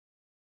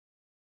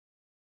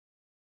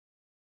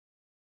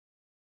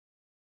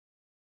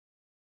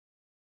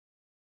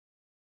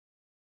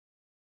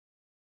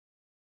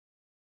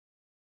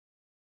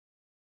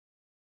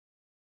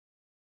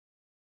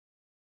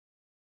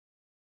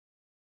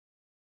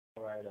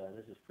Alright,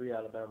 this is Free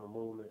Alabama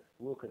Movement.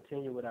 We'll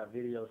continue with our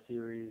video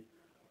series.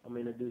 I'm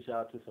going to introduce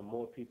y'all to some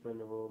more people in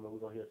the room, and we're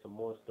going to hear some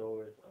more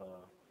stories.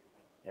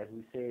 As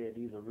we said,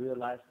 these are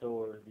real-life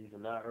stories. These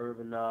are not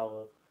urban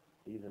novels.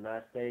 These are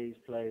not stage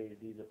plays.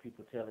 These are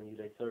people telling you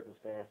their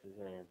circumstances,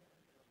 and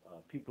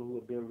people who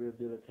have been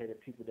rehabilitated,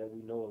 people that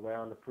we know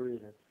around the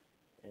prison.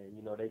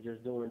 And, they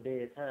just doing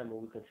dead time, and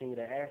we continue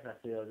to ask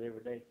ourselves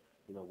every day,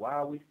 why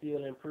are we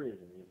still in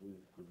prison? If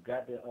we've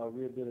got the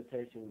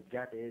rehabilitation, we've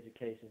got the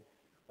education,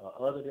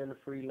 other than the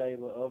free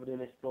labor, other than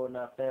exploiting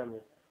our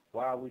families,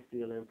 why are we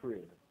still in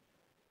prison?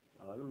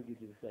 Let me get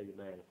you to say your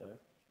name, sir.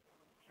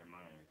 My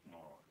name is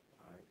Mark.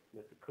 All right,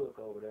 Mr. Cook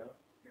over there.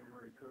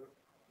 Henry Cook.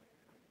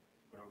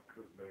 Brother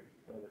Cook, baby.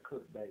 Brother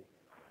Cook, baby.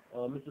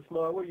 Mr.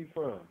 Smart, where you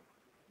from?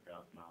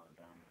 Dalton,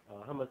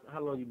 Alabama.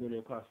 How long you been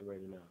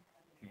incarcerated now?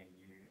 10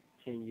 years.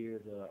 10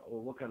 years. Or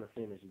what kind of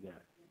sentence you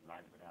got?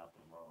 Life without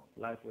parole.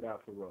 Life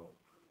without parole.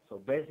 So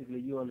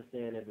basically, you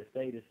understand that the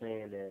state is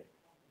saying that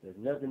there's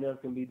nothing else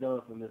can be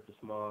done for Mr.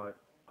 Smart.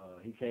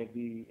 He can't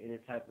be any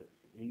type of.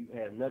 He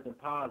has nothing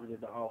positive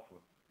to offer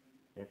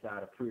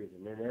inside of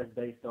prison, and that's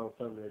based on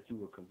something that you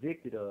were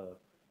convicted of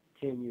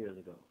 10 years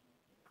ago.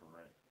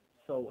 Correct.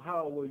 So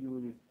how old were you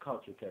when you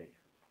caught your case?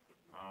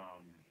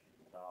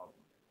 About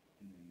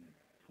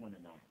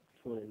 29.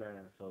 29.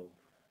 So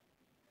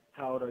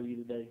how old are you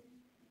today?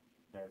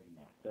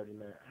 39.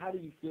 39. How do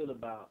you feel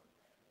about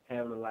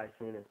having a life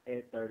sentence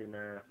at 39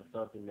 for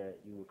something that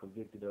you were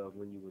convicted of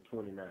when you were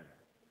 29,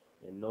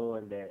 and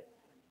knowing that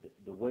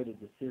the way that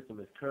the system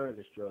is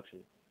currently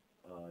structured,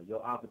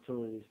 your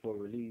opportunities for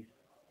release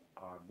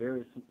are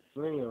very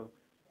slim,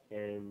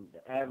 and the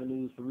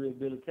avenues for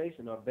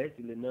rehabilitation are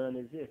basically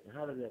non-existent?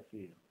 How does that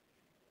feel?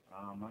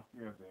 I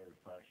feel very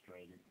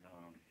frustrated,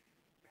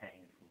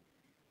 painful,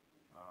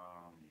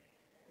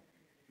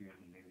 feel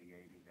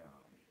humiliated,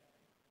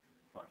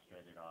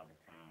 frustrated all the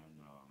time,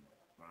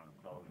 around the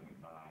closing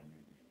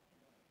environment.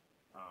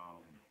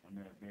 I'm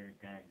in a very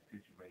dangerous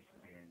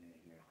situation being in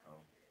here, so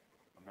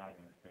I'm not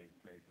in a safe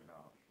place at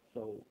all.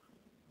 So,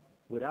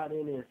 without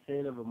any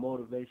incentive or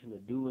motivation to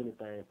do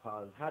anything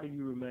positive, how do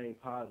you remain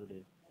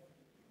positive,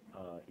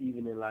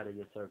 even in light of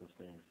your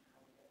circumstances?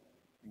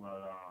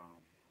 Well,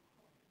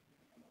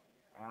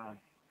 I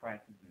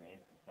practice and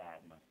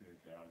exercise my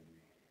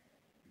spirituality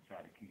to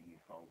try to keep me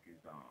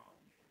focused,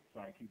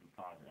 try to keep a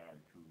positive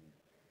attitude.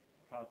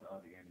 Talk to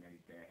other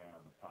inmates that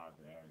have a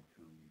positive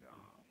attitude,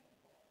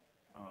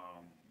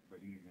 but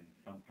even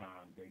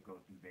sometimes they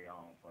go through their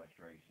own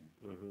frustration.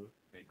 Mm-hmm.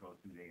 They go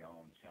through their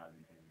own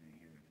challenges and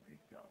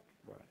themselves.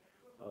 Right.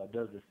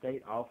 Does the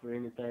state offer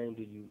anything?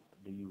 Do you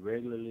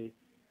regularly,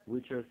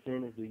 with your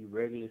sentence, do you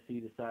regularly see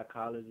the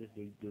psychologist?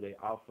 Do they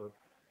offer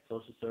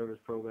social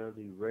service programs?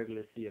 Do you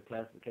regularly see a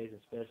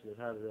classification specialist?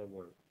 How does that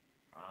work?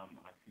 I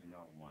see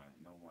no one.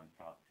 No one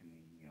talks to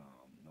me.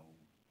 No,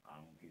 I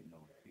don't get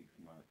no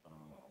 6-month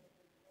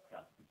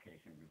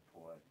classification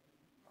report.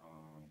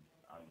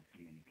 I don't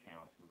see any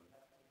counselor.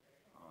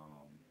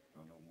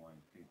 So no one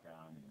sit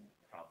down and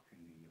talk to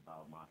me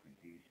about my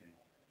condition.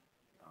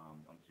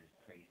 I'm just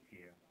placed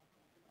here.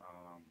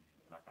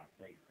 Like I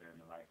say,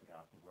 serving a life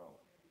without parole.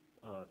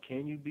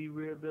 Can you be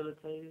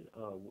rehabilitated?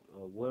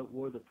 What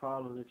were the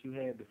problems that you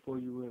had before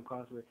you were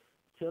incarcerated?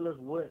 Tell us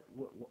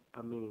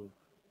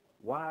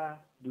why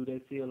do they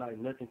feel like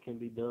nothing can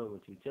be done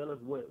with you? Tell us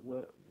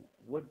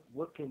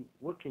what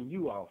can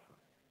you offer?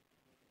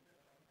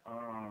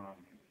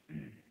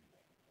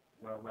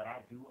 Well, what I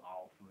do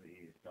offer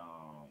is, the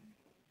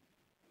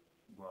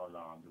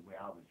way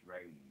I was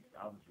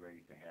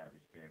raised to have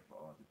respect for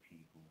other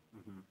people,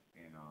 Mm-hmm.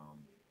 and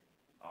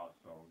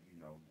also,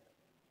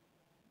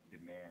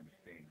 demand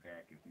respect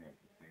back if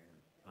necessary.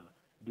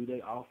 Do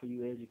they offer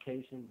you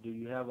education? Do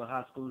you have a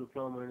high school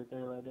diploma or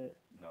anything like that?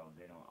 No,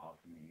 they don't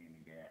offer me any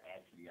of that.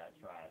 Actually, I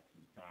tried to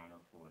sign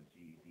up for a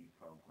GED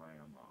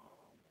program.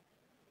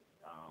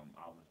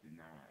 I was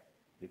denied.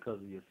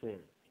 Because of your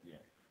sentence?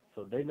 Yes.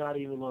 So they're not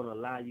even going to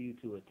allow you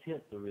to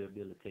attempt to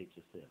rehabilitate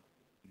yourself?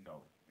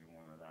 No, they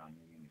won't allow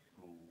me in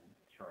school,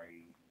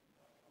 trade.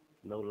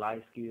 No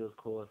life skills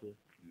courses?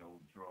 No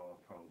drug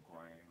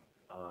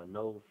program.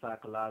 No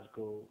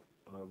psychological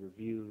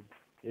reviews?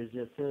 It's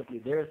just simply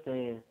they're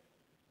saying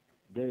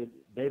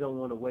they don't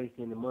want to waste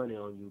any money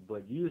on you,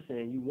 but you're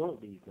saying you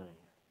want these things.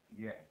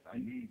 Yes, I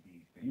need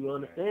these things. You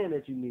understand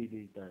that you need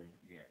these things.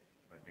 Yes,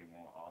 but they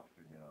won't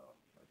offer to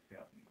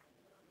accept me.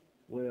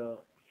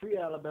 Well, Free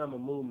Alabama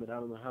Movement, I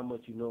don't know how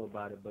much you know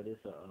about it, but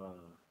it's a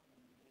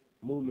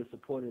movement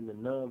supporting the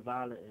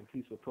nonviolent and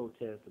peaceful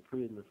protest of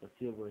prisoners for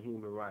civil and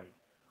human rights.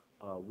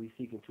 We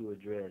seeking to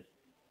address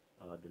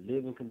the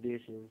living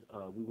conditions.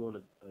 We want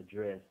to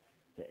address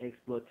the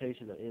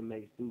exploitation of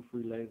inmates through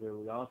free labor,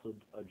 and we're also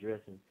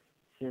addressing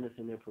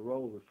sentencing and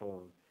parole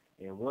reform.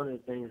 And one of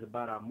the things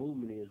about our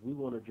movement is we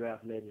want to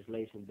draft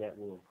legislation that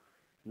will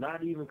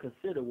not even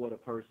consider what a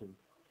person's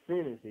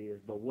sentence is,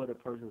 but what a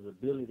person's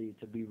ability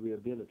to be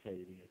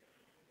rehabilitated is.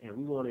 And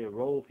we want to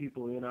enroll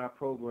people in our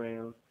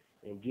programs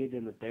and give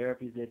them the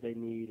therapies that they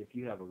need. If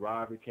you have a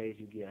robbery case,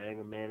 you get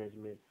anger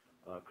management,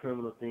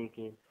 criminal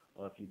thinking,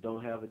 If you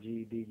don't have a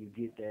GED, you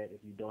get that.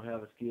 If you don't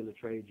have a skill or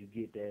trade, you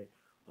get that.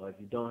 Or if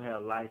you don't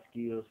have life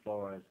skills, as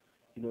far as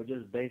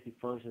just basic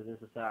functions in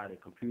society,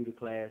 computer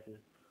classes,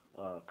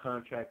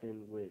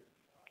 contracting with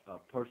a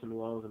person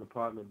who owns an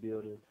apartment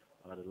building,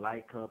 the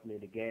light company,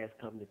 the gas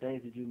company,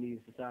 things that you need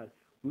in society.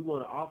 We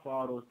want to offer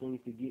all those things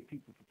to get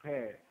people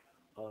prepared.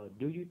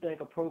 Do you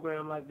think a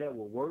program like that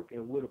will work,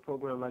 and would a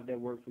program like that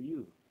work for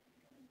you?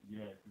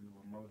 Yes, it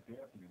will most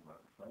definitely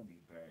work for me,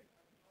 but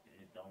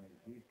it don't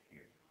exist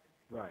here.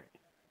 Right.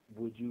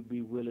 Would you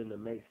be willing to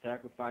make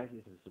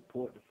sacrifices and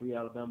support the Free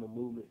Alabama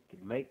movement to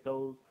make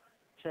those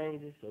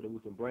changes so that we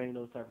can bring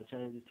those type of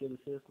changes to the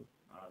system?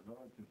 I'd love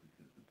to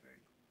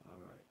participate. All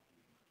right.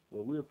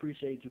 Well, we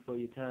appreciate you for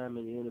your time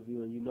and your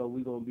interview, and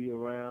we're going to be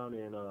around,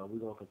 and we're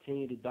going to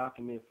continue to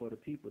document for the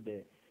people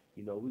that,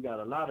 we got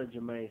a lot of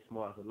Jermaine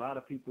Smarts, a lot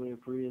of people in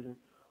prison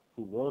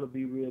who want to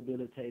be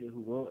rehabilitated,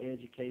 who want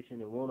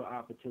education and want an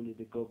opportunity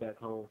to go back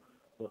home,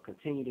 but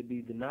continue to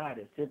be denied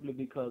it simply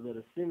because of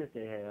the sentence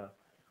they have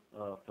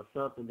for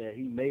something that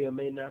he may or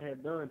may not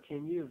have done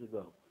 10 years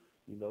ago.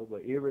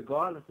 But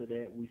irregardless of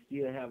that, we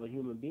still have a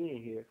human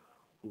being here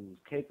who's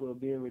capable of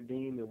being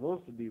redeemed and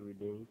wants to be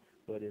redeemed,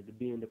 but is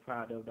being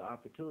deprived of the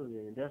opportunity.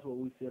 And that's what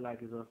we feel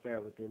like is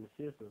unfair within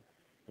the system.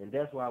 And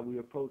that's why we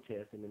are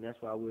protesting, and that's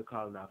why we're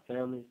calling our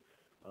families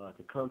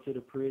to come to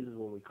the prisons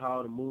when we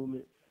call the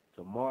movement,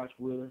 to march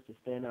with us, to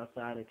stand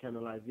outside and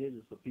candlelight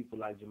vigils for people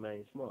like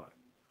Jermaine Smart.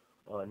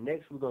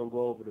 Next, we're going to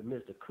go over to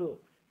Mr.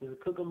 Cook. Mr.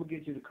 Cook, I'm going to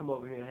get you to come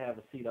over here and have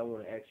a seat. I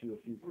want to ask you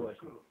a few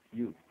questions.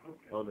 You,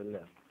 on the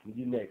left.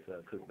 You next,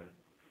 Cook, man.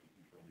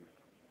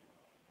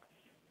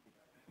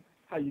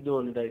 How you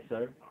doing today,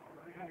 sir?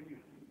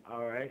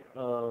 All right.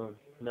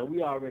 Now,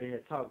 we already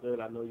had talked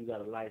earlier. I know you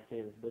got a life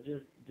sentence, but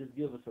just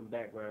give us some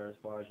background as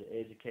far as your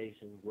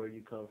education, where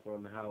you come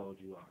from, and how old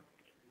you are.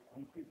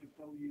 I'm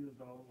 54 years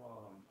old,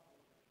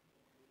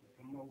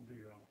 from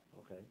Mobile.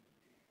 Okay.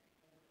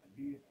 I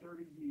did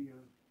 30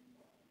 years,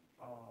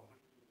 from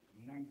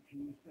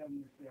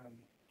 1977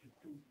 to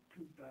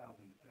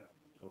 2007.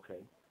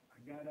 Okay. I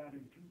got out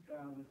in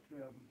 2007,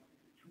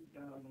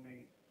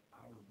 2008.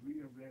 I was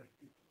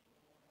rearrested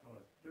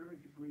for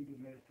third-degree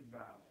domestic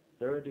violence.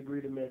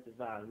 Third-degree domestic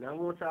violence. Now, I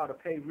want y'all to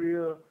pay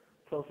real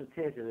close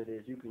attention to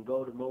this. You can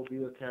go to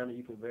Mobile County.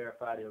 You can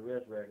verify the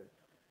arrest record.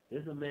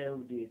 This is a man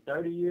who did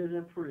 30 years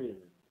in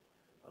prison.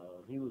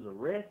 He was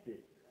arrested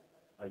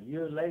a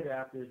year later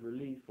after his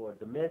release for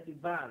domestic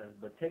violence,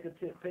 but pay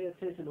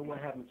attention to what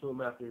happened to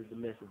him after his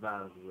domestic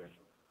violence arrest.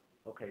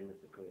 Okay,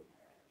 Mr. Cook.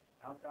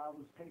 After I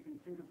was taken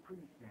to the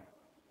precinct,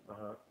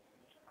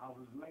 I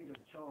was later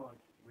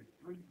charged with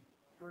 3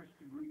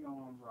 first-degree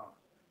armed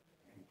robbery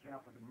and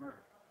capital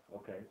murder.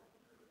 Okay.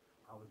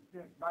 I was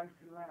sent back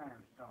to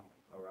Limestone.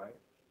 All right.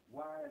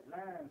 While at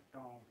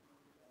Limestone,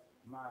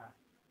 my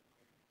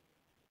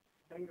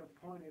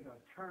state-appointed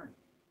attorney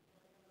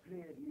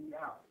pled me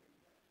out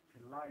to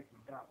life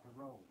without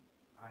parole.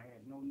 I had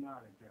no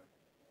knowledge of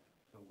it.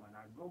 So when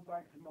I go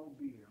back to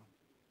Mobile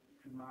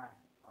to my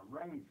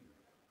arraignment,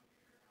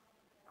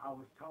 I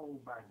was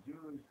told by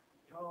Judge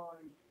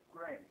Toy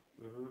Grady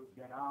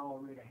that I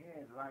already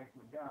had life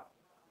without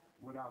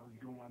what I was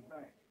doing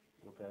back.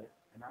 Okay.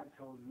 And I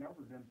told him that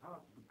was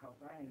impossible because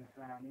I hadn't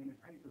signed any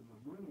papers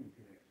agreeing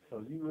to that.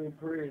 So you were in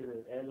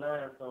prison at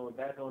Limestone,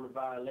 back on the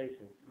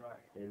violation. Right.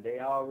 And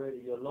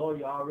your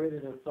lawyer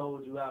already done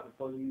sold you out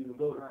before you even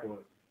go to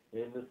court.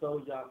 And they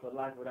sold you out for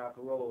life without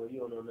parole, and you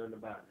don't know nothing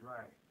about it.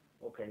 Right.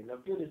 Okay, now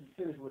finish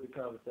with the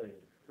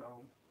conversation.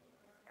 So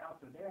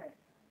after that,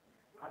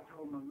 I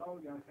told my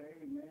lawyer, I said,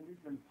 hey man,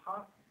 it's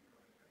impossible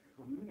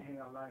for me to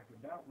have life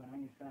without when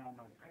I ain't signed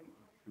no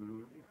papers.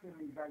 They sent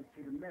me back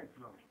to the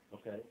Metro.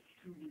 Okay.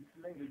 2 weeks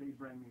later, they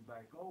bring me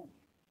back over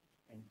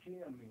and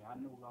tell me I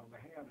no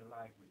longer have the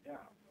life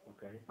without.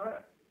 Okay.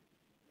 But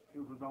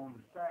it was on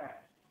the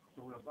side.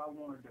 So if I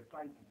wanted to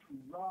fight the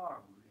 2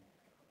 robberies,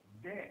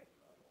 that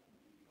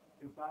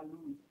if I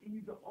lose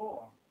either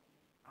or,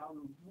 I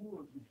would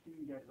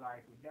receive that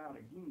life without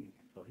again.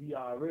 So he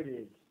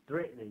already is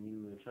threatening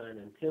you and trying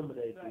to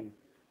intimidate you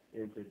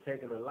into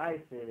taking a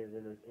life sentence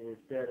and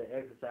instead of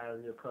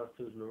exercising your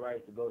constitutional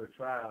right to go to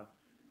trial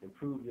and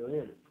prove your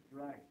innocence.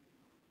 Right.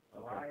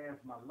 So I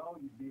asked my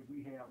lawyer, did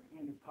we have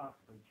any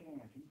possible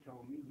chance? He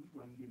told me he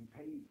wasn't getting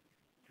paid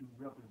to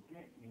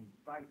represent me and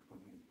fight for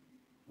me.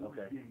 He was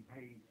getting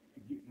paid to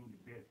get me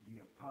the best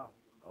deal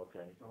possible.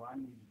 Okay. So I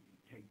needed to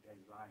take that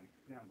life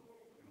symbol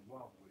and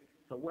walk with it.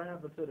 So what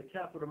happened to the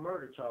capital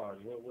murder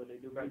charge? What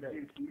they do right there?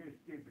 They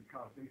dismissed it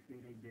because they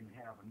said they didn't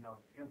have enough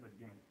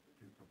evidence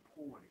to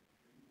support it.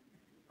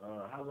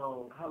 How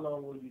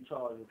long were you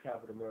charged with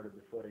capital murder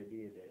before they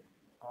did that?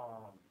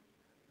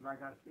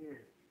 Like I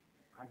said,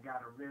 I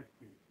got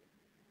arrested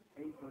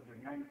April the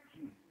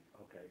 19th.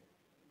 Okay.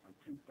 Of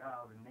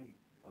 2008.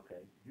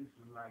 Okay. This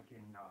was like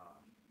in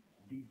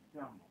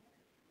December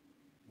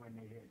when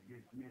they had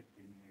dismissed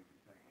it and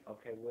everything.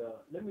 Okay,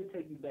 well, let me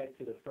take you back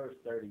to the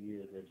first 30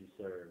 years that you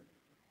served.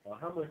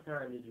 How much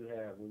time did you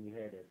have when you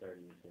had that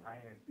 30 years? I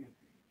had 50.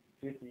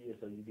 50 years,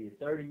 so you did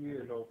 30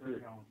 years on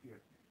 50.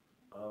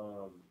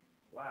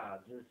 Wow,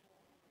 just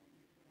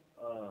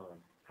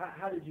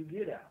how did you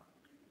get out?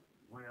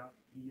 Well,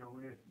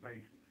 EOS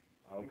basically.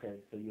 Okay,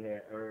 so you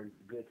had earned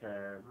good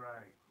time.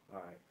 Right. All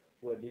right.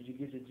 Well, did you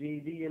get your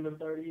GED in them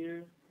 30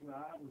 years? Well,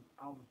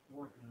 I was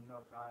fortunate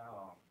enough.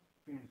 I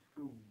finished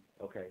school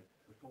Okay.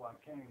 before I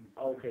came to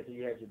prison. Okay, so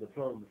you had your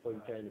diploma before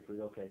you came to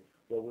prison. Okay.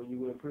 Well, when you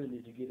were in prison,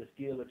 did you get a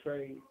skill or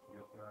trade?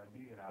 Yes, sir, I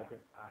did. Okay.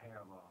 I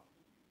have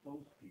 4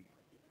 skills.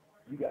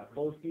 You got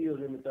 4 skills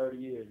in the 30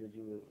 years that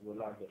you were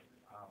locked up.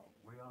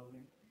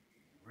 Welding,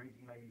 brick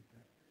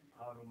mason,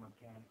 auto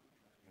mechanic,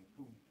 and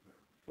food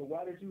service. So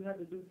why did you have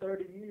to do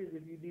 30 years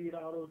if you did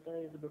all those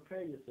things to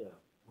prepare yourself?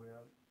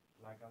 Well,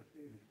 like I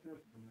said, the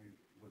system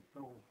was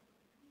so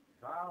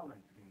violent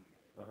then.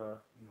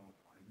 You know,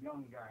 a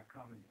young guy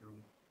coming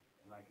through,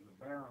 like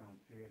LeBaron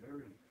said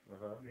earlier,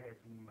 you had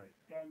to must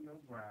stand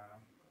your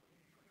ground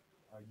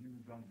or you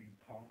was going to be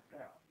punked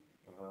out.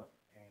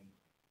 And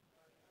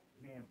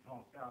being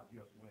punked out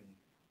just wasn't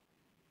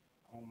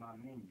on my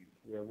menu.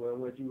 Yeah, well,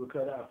 what you were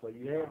cut out for,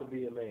 you had to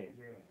be a man.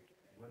 Yeah,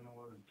 wasn't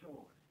no other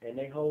choice. And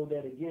they hold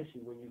that against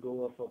you when you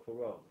go up for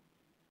parole.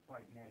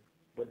 Quite natural.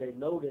 But they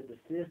know that the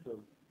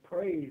system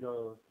preys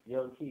on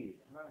young kids.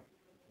 Right.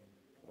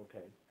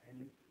 Okay.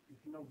 And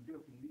it's no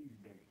different these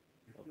days.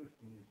 The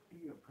system is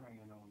still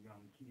preying on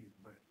young kids,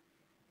 but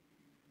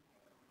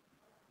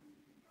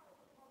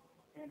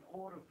in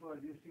order for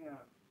this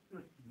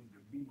system to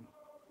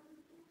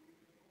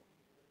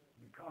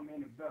become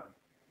any better,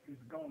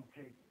 it's going to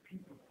take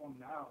people from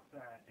the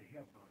outside to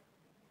help us.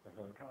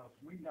 Because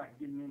we're not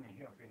getting any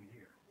help in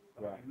here.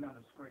 Right.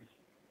 Administration.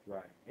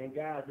 Right. And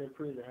guys in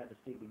prison have to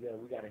stick together.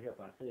 We got to help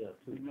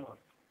ourselves, too.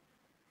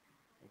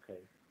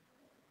 Okay.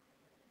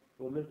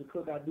 Well, Mr.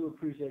 Cook, I do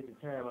appreciate the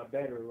time. My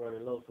battery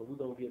running low, so we're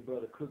going to get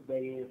Brother Cook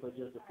Bay in for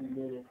just a few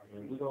minutes,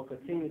 and we're going to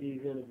continue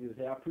these interviews.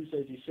 Hey, I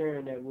appreciate you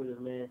sharing that with us,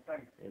 man.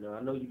 Thank you. And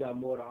I know you got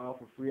more to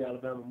offer. Free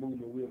Alabama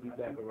Movement. We'll be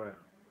back around.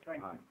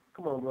 Thank All you. right.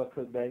 Come on, Brother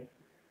Cook Bay.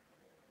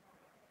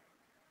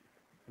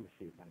 Let me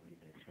see if I can get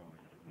that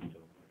charge.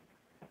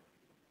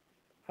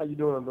 How you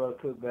doing, Brother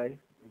Cook Bay?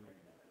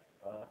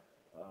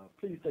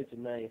 Please state your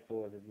name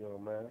for us if you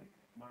don't mind.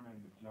 My name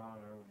is John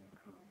Irvin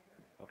Cook.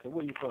 Okay,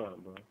 where you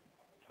from, bro?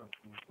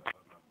 Tuscaloosa,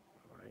 Alabama.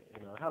 All right.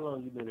 And how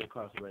long you been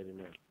incarcerated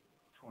now?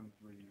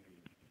 23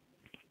 years.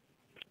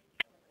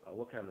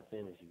 What kind of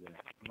sentence you got?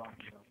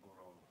 Locked up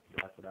parole.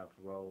 Locked without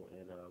parole.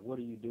 And what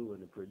do you do in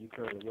the prison? You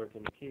currently work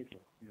in the kitchen?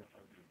 Yes,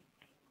 I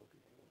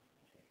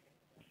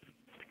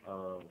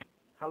do.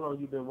 How long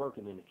you been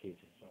working in the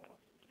kitchen?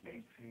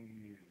 18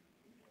 years.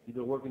 You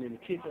been working in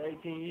the kitchen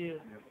 18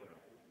 years? Yes, sir.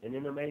 And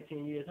in them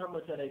 18 years, how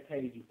much have they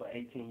paid you for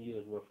 18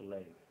 years worth of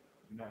labor?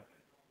 Nothing.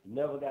 You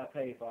never got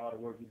paid for all the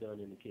work you done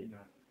in the kitchen?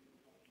 Nothing.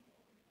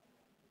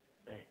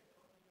 Man.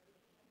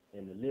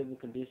 And the living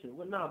conditions.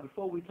 Well, now,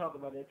 before we talk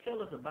about that,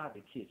 tell us about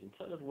the kitchen.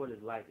 Tell us what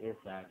it's like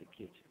inside the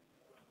kitchen.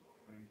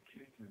 The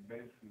kitchen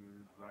basically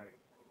is like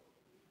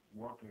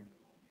working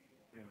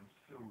in a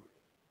sewer.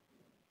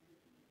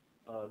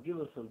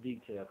 Give us some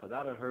detail, because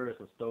I done heard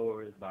some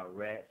stories about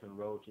rats and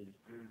roaches.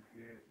 The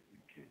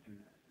kitchen,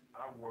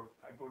 I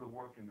go to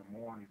work in the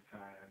morning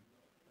time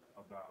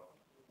about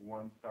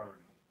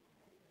 1:30.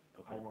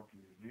 Okay. I work in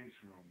the dish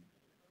room,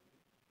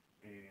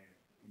 and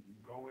when you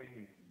go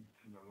in, you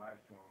turn the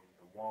lights on,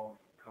 the walls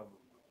are covered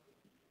with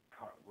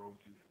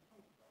cockroaches.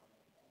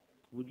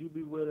 Would you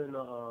be willing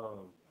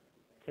to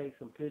take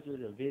some pictures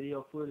and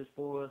video footage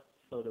for us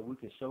so that we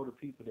can show the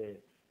people that,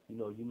 you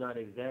know, you're not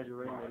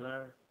exaggerating the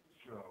line?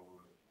 Sure I would.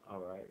 All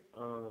right.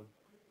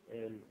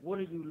 And what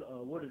is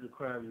the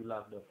crime you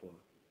locked up for?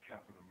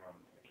 Capital murder.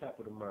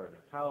 Capital murder.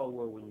 How old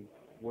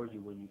were you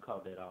when you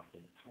caught that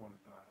offense? 25.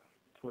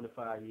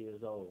 25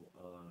 years old.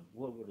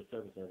 What were the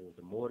circumstances? Was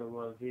it more than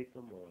one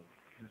victim or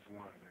Just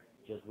one thing.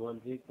 just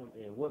one victim?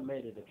 And what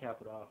made it a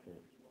capital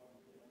offense?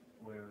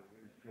 Well,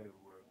 it said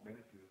we're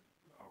basically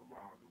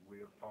around the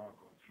Wells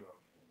Fargo truck.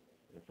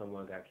 And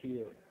someone got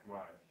killed?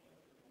 Right.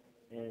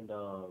 And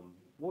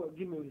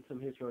give me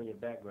some history on your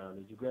background.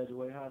 Did you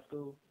graduate high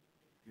school?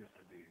 Yes,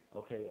 I did.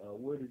 Okay.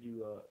 Where did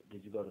you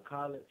go to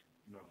college?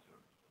 No,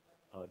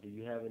 sir. Do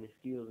you have any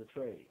skills or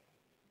trade?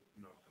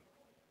 No, sir.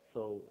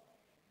 So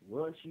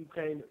once you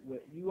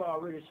you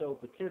already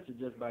showed potential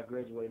just by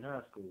graduating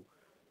high school.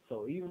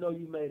 So even though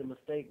you made a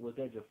mistake, was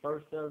that your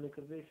first felony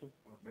conviction?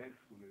 Well,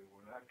 basically,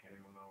 when I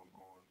came along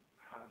going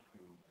to high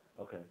school,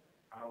 Okay.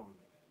 I was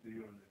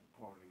still in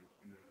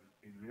the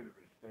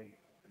illiterate state.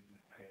 It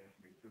just passed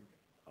me through.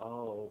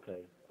 Oh,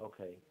 okay.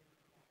 Okay.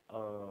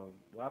 Well,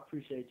 I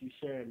appreciate you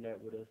sharing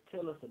that with us.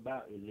 Tell us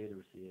about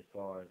illiteracy as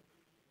far as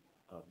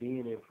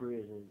being in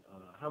prison.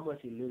 How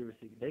much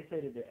illiteracy? They say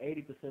that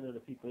 80% of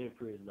the people in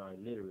prison are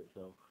illiterate.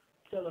 So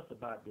tell us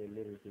about the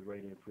illiteracy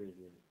rate in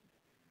prison.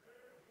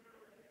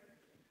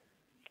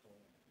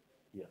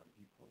 Yeah.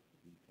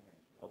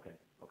 Okay.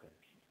 Okay.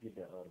 Get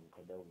that other one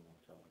because that one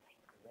won't charge.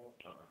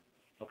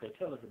 Okay.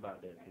 Tell us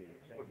about that, please.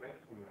 Well,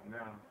 basically,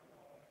 now,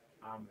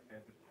 I'm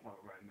at the point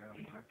right now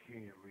where I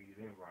can't read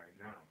and write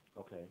now.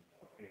 Okay.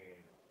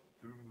 And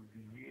through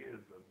the years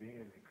of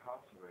being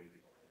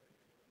incarcerated,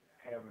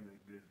 having a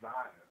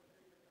desire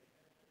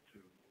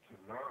to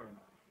learn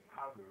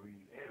how to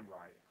read and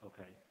write,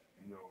 Okay.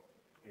 you know,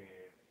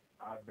 and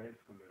I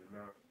basically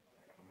learned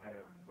from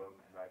having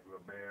brothers like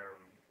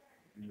LeBaron,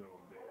 you know,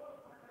 that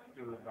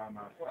stood by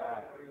my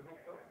side. And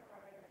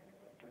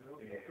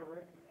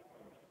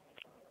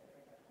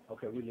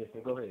Okay, we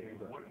listen. Go ahead. and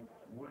Go ahead.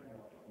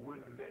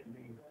 wouldn't let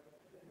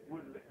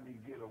me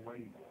get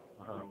away,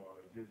 Uh-huh. you know,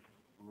 just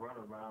run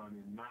around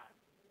and not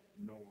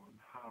knowing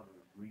how to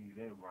read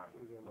and write.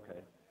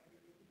 Okay.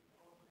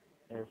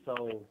 And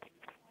so,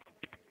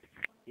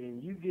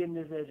 in you getting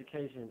this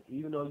education,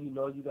 even though you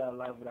know you got a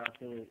life without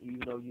sin, even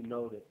though you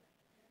know that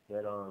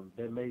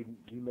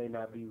you may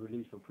not be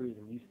released from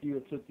prison, you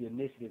still took the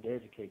initiative to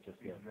educate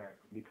yourself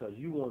Exactly. because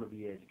you want to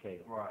be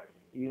educated. Right.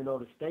 Even though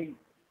the state,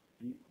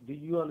 do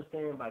you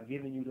understand by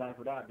giving you life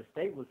without, the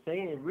state was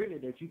saying really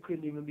that you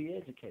couldn't even be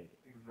educated.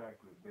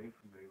 Exactly.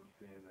 Basically, they were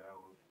saying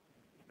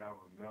that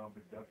was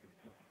non-productive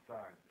to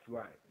society.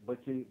 Right.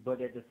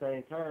 But at the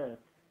same time,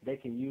 they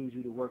can use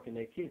you to work in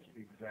their kitchen.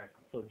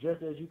 Exactly. So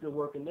just as you can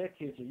work in their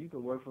kitchen, you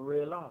can work for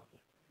Red Lobster.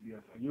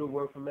 Yes. You'll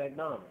work for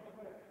McDonald's.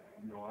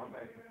 You know, I'm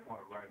at the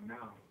point right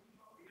now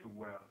to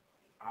where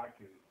I'm at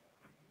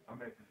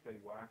the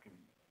state where I can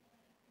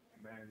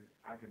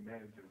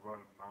manage to run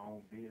my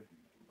own business.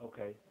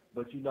 Okay.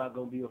 But you're not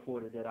going to be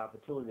afforded that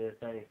opportunity as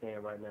things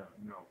stand right now.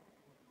 No.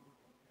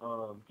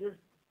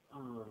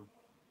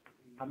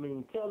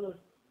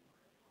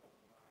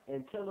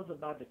 Tell us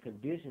about the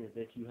conditions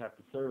that you have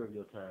to serve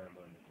your time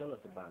under. Tell us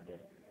about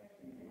that.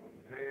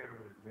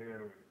 Very,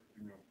 very,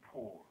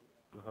 poor.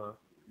 Uh-huh.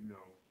 You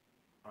know,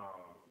 as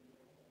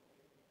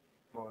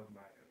far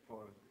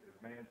as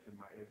advancing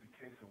my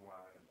education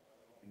wise,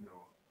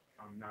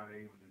 I'm not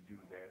able to do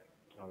that.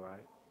 All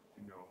right.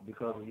 You know.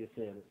 Because of your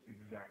sentence.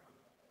 Exactly.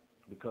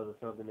 Because of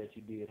something that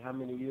you did. How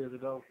many years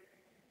ago?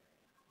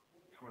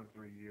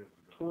 23 years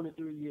ago.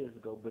 23 years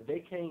ago. But they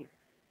can't,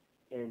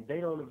 and they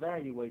don't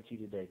evaluate you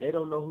today. They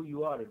don't know who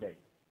you are today.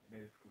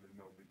 Basically,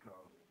 no,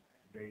 because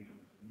they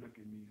look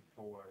at me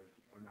for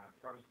when I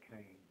first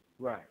came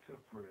right. to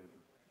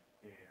prison,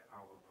 and I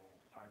was on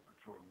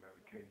psychotropic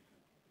medication.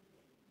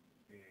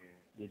 And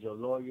did your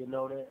lawyer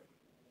know that?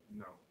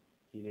 No.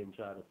 He didn't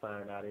try to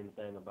find out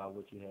anything about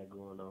what you had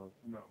going on?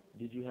 No.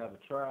 Did you have a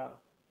trial?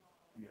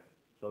 Yes.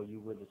 So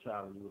you went to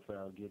trial and you were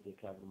found guilty of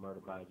capital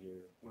murder by a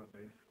jury? Well,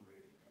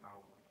 basically, I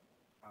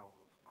was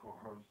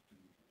coerced to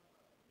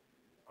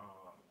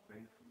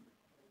basically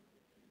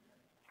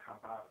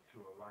cop out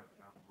to a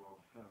lifetime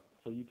parole sentence.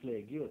 So you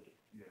pled guilty?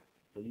 Yes.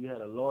 So you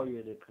had a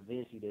lawyer that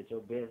convinced you that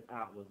your best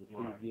out was to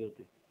plead right.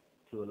 guilty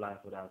to a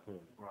life without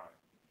sin? Right.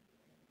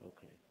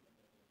 Okay.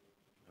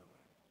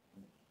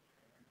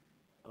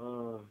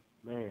 All right.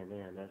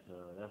 Man,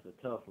 that's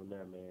a tough one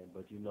there, man.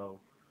 But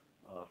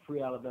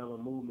Free Alabama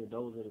movement,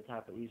 those are the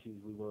type of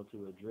issues we want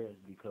to address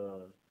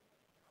because,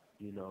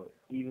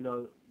 even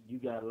though you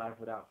got life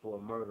without for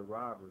a murder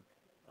robbery,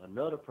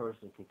 another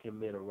person can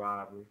commit a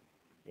robbery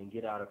and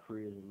get out of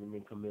prison and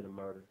then commit a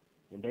murder,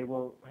 and they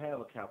won't have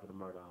a capital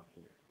murder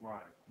offense.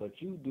 Right.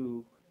 But you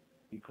do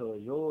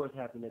because yours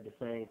happened at the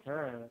same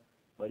time,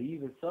 but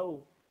even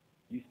so,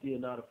 you still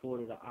not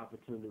afforded the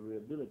opportunity to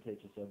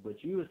rehabilitate yourself.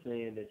 But you're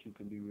saying that you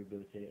can be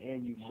rehabilitated,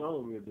 and you've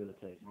shown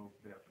rehabilitation. Most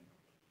definitely.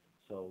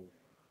 So,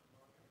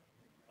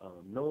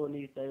 knowing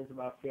these things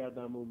about Free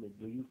Alabama movement,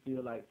 do you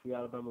feel like Free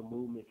Alabama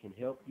movement can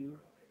help you?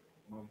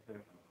 Most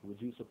definitely. Would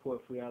you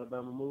support Free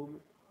Alabama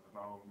movement? With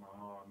all my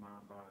heart,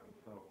 mind, body, and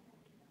soul.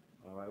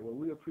 All right. Well,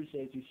 we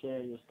appreciate you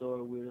sharing your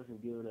story with us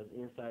and giving us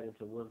insight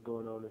into what's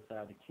going on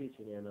inside the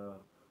kitchen, and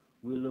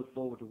we look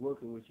forward to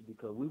working with you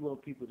because we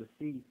want people to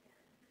see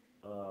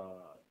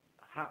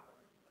how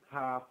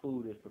our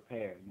food is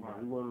prepared.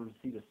 Right. We want them to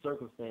see the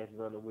circumstances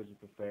under which it's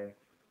prepared.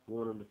 We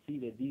want them to see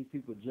that these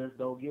people just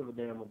don't give a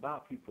damn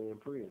about people in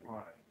prison.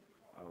 Right.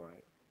 All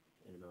right.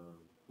 And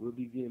we'll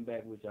be getting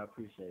back with you. I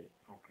appreciate it.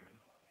 Okay.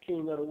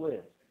 King of the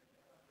West.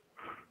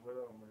 What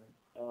up,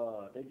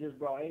 man? They just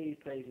brought AIDS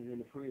patients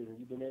into prison.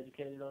 You been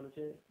educated on the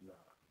shit? No.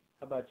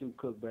 How about you,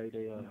 Cook,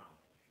 baby? No.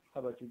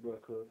 How about you, bro,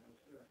 Cook?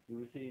 You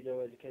received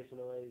your education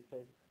on AIDS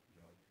patients?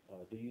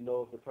 No. Do you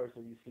know if the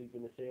person you sleep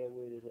in the cell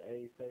with is an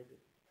AIDS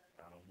patient?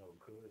 I don't know.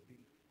 Could be.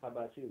 How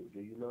about you?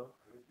 Do you know?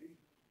 Could be.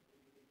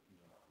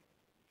 No.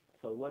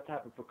 So what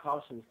type of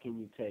precautions can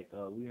you take?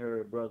 We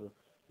heard Brother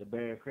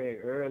Baron Craig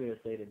earlier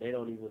say that they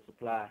don't even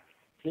supply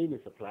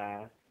cleaning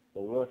supplies,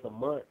 but once a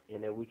month,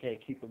 and that we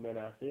can't keep them in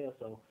our cells.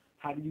 So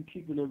how do you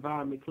keep an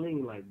environment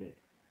clean like that?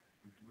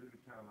 It's really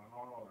kind of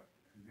hard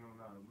because you don't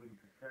know how to really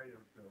prepare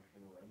yourself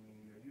for it. I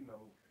mean,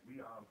 we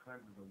all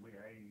countries of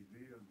where AIDS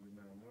is, but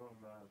now we don't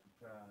know how to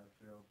prepare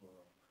ourselves, or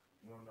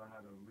we don't know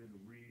how to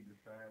really read the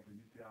signs. And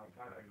you see all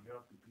kinds of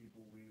healthy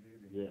people with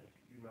it, and Yes.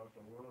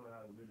 So we don't know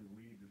how to really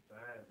read the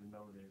signs and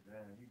know that,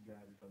 damn, he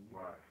got it. So we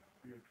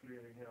feel clear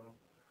to him.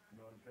 You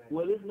know what I'm saying?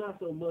 Well, it's not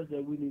so much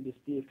that we need to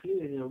steer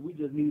clear of him. We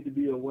just need to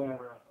be aware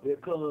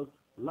because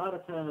a lot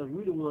of times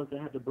we the ones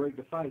that have to break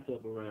the fights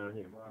up around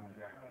here.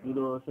 Right. You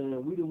know what I'm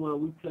saying? We the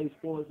ones, we play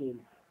sports and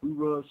we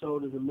rub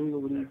shoulders and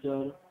mingle with each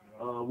other.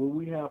 When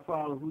we have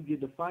problems, we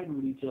get to fighting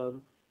with each other,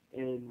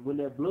 And when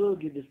that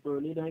blood get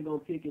dispersed, it ain't gonna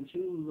pick and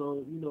choose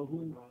on, you know,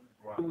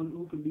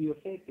 who can be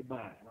affected by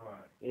it.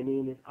 Right. And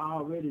then it's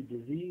already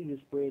disease is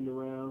spreading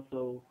around.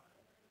 So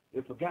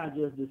if a guy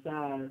just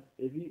decides,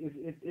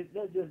 if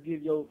let's just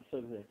give you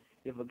something,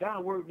 if a guy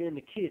worked in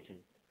the kitchen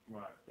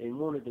Right. and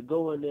wanted to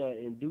go in there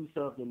and do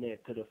something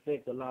that could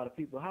affect a lot of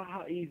people,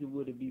 how easy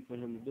would it be for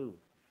him to do?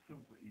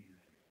 Super easy.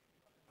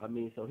 I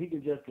mean, so he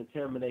can just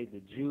contaminate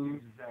the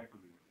juice, Exactly.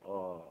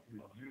 or The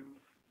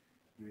juice,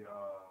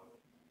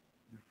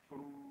 the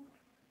food.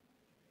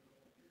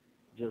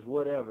 just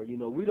whatever. You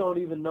know, we don't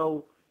even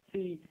know.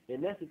 See,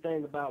 and that's the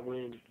thing about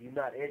when you're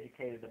not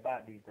educated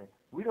about these things.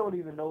 We don't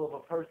even know if a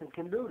person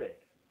can do that.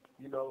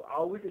 You know,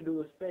 all we can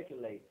do is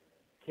speculate.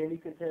 Can he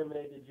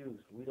contaminate the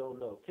juice? We don't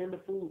know. Can the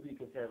food be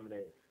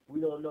contaminated? We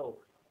don't know.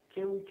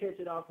 Can we catch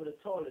it off of the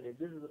toilet? If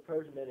this is a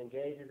person that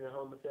engages in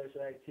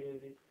homosexual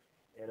activity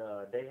and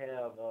they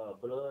have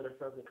blood or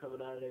something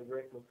coming out of their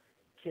rectum,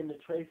 can the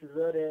traces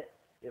of that,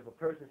 if a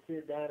person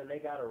sits down and they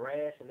got a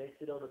rash and they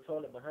sit on the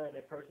toilet behind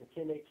that person,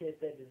 can they catch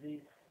that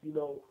disease? You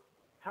know,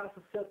 how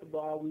susceptible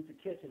are we to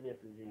catching this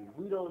disease?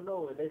 We don't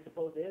know, and they're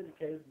supposed to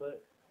educate us,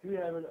 but we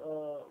haven't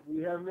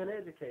been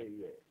educated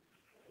yet.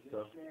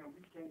 So.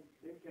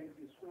 They can't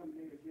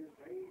discriminate against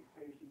the AIDS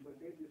patient, but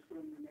they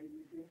discriminate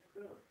against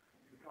us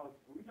because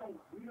we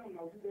don't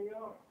know who they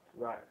are.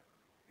 Right.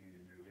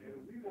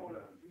 And we want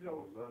to, you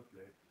know, us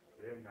that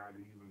they're not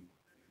even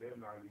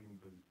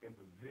in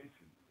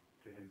position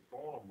to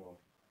inform us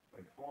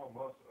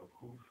of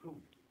who's who.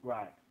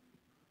 Right.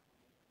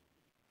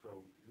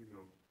 So, you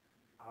know,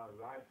 our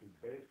life is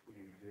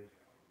basically just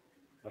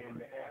in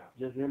the air.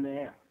 Just in the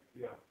air.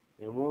 Yeah.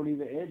 And won't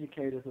even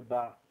educate us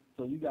about.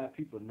 So you got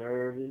people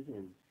nervous,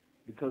 and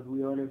because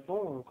we're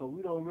uninformed, because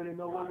we don't really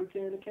know what we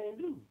can and can't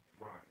do.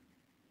 Right.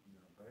 You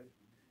know,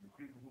 basically, the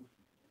people who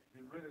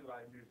it's really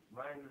like this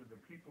language,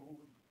 the people who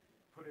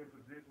put in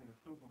position to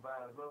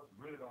supervise us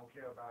really don't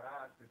care about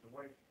our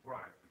situation.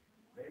 Right.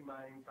 Their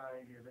main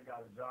thing is they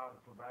got a job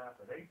to provide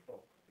for their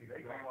folks.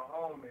 They go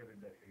home every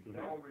day. They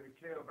don't really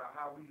care about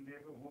how we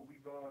living, what we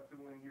going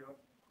through in here,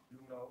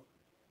 you know.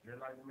 Just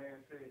like the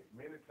man said,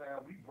 many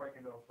times we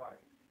breaking up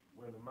fights.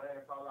 When the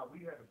man fall out,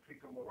 we had to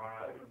pick him up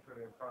and take him to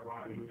the infirmary.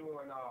 Right. We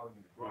doing all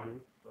this. Right.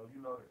 So,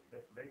 you know,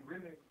 they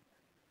really,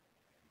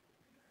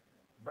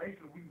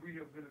 basically, we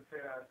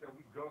rehabilitate ourselves.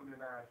 We govern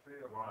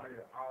ourselves. Right.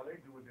 All they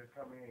do is just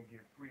come in and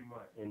get free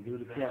money. And do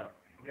the count.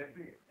 That's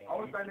it.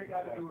 Only thing they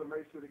got to do is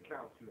make sure the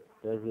count clear.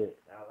 That's it.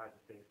 I'd like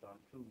to say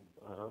something too.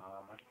 Uh-huh.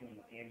 I seen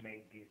an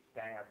inmate get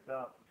stabbed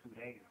up 2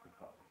 days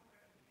ago,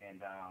 and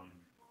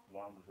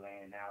one was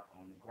laying out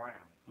on the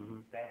ground.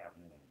 Mm-hmm. Stabbed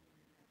him.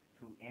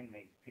 2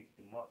 inmates picked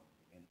him up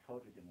and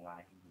tortured him while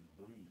he was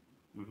bleeding.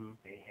 Mm-hmm.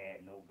 They had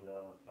no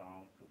gloves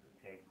on to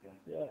protect them.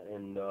 Yeah,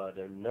 and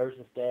the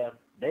nursing staff,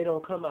 they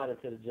don't come out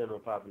into the general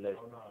population.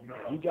 Oh, no.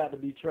 You got to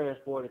be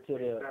transported to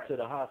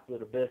the hospital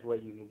the best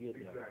way you can get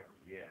there. Exactly.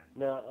 Yeah.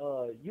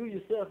 Now, you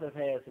yourself have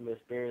had some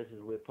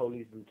experiences with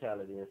police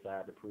brutality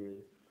inside the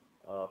prison.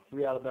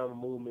 Free Alabama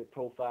Movement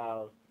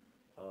profiles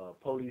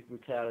police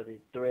brutality,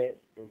 threats,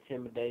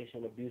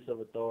 intimidation, abuse of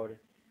authority.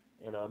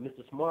 And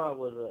Mr. Smart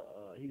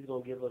he's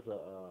going to give us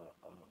a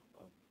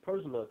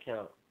personal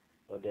account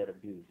of that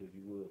abuse, if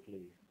you would,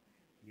 please.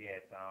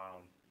 Yes,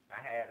 I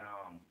had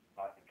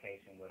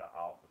altercation with an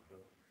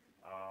officer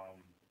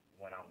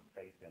when I was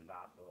facing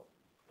lockup.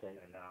 Okay.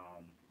 And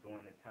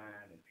during the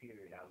time and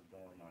period I was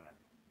doing my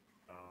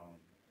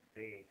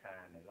stay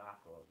time in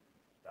lockup,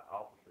 the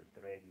officer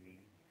threatened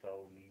me,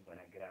 told me when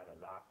I get out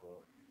of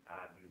lockup,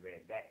 I'll be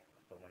right back.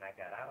 So when I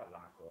got out of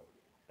lockup,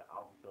 the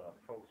officer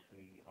approached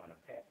me on a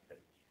pat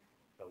search.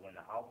 So when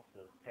the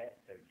officer pat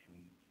searched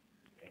me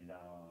and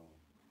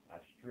I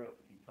stripped,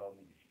 he told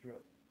me to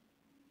strip.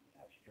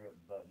 I stripped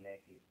butt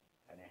naked.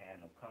 I didn't have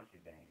no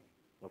country band.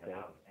 Okay. And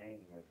I was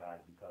angry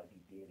about it because he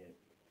did it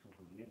to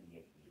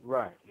humiliate me.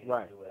 Right, He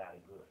right. didn't do it out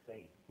of good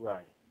faith.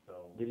 Right.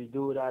 So Did he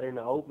do it out in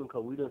the open?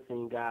 Because we done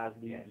seen guys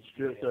be yes,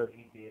 strip search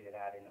he did it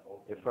out in the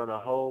open. in front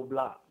of a whole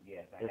block.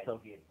 Yes, I And had so-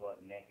 to get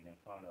butt naked in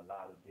front of a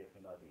lot of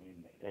different other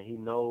inmates. And he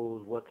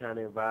knows what kind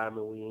of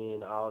environment we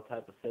in, all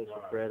type of sexual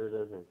Right.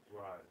 predators and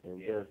Right.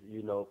 just,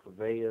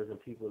 purveyors and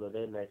people of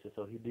that nature.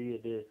 So he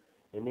did this.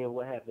 And then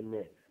what happened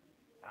next?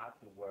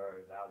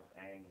 Afterwards, I was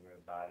angry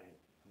about it.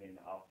 Then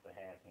the officer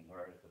had some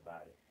words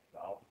about it. The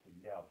officer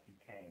left. He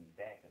came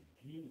back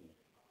again.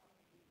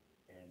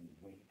 And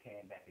when he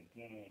came back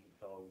again, he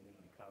told me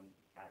to come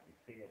out the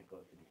cell to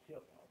go to the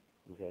shift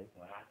office. Okay.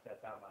 When I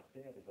stepped out my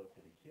cell to go to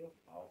the shift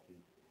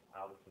office,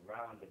 I was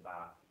surrounded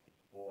by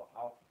 4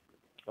 officers.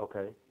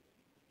 Okay.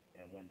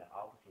 And when the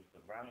officers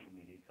surrounded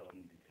me, they told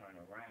me to turn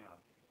around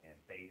and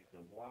face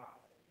the wall.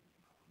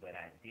 But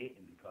I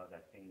didn't because I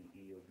seen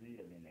ill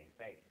will in their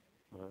face.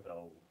 Uh-huh. So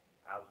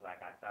I was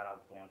like, I thought I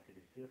was going to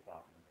the shift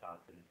office to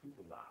talk to the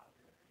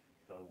supervisor.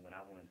 So when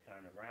I went and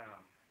turned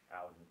around,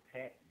 I was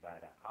attacked by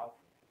the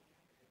officer.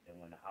 And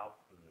when the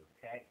officers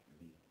attacked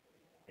me,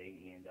 they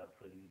ended up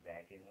putting me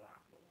back in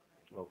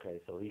lockup.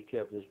 Okay, so he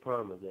kept his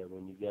promise that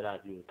when you get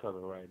out, you were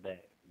coming right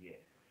back.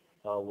 Yes.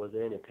 Was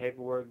there any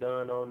paperwork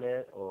done on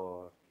that,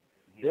 or?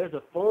 There's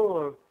a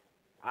form.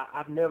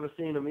 I've never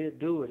seen them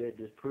do it at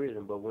this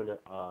prison, but when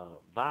a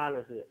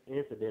violence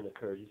incident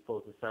occurs, you're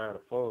supposed to sign a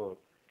form,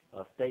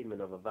 a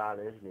statement of a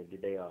violent incident.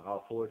 Did they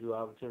afford you an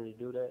opportunity to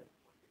do that?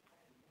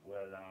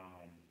 Well,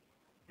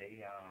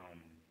 they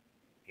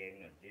gave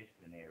me a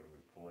disciplinary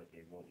report.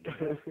 They wrote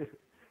me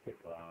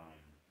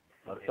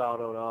up.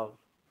 Assault on office.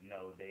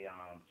 No, they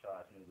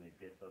charged me with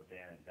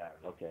disobeying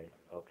directions.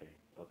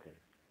 Okay.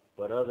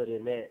 But other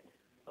than that,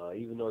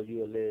 even though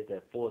you alleged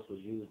that force was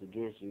used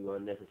against you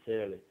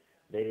unnecessarily,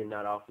 they did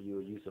not offer you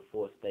a use of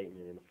force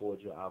statement and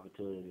afford you an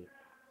opportunity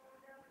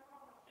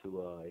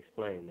to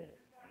explain that.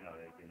 No,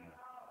 they did not.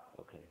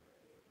 Okay.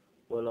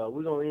 Well,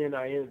 we're going to end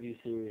our interview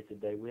series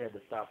today. We had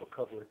to stop a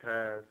couple of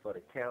times for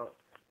the count,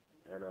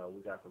 and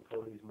we got some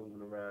police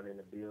moving around in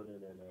the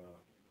building, and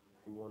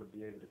we want to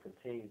be able to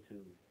continue to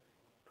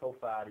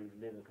profile these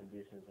living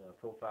conditions,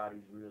 profile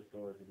these real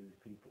stories of these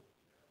people,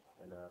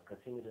 and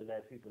continue to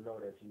let people know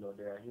that,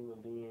 there are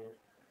human beings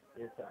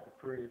inside the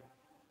prison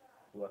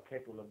who are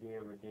capable of being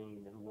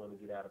redeemed and who want to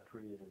get out of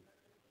prison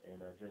and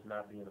just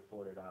not being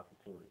afforded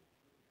opportunity.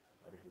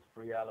 This is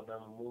Free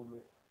Alabama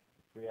Movement,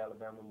 Free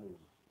Alabama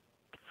Movement.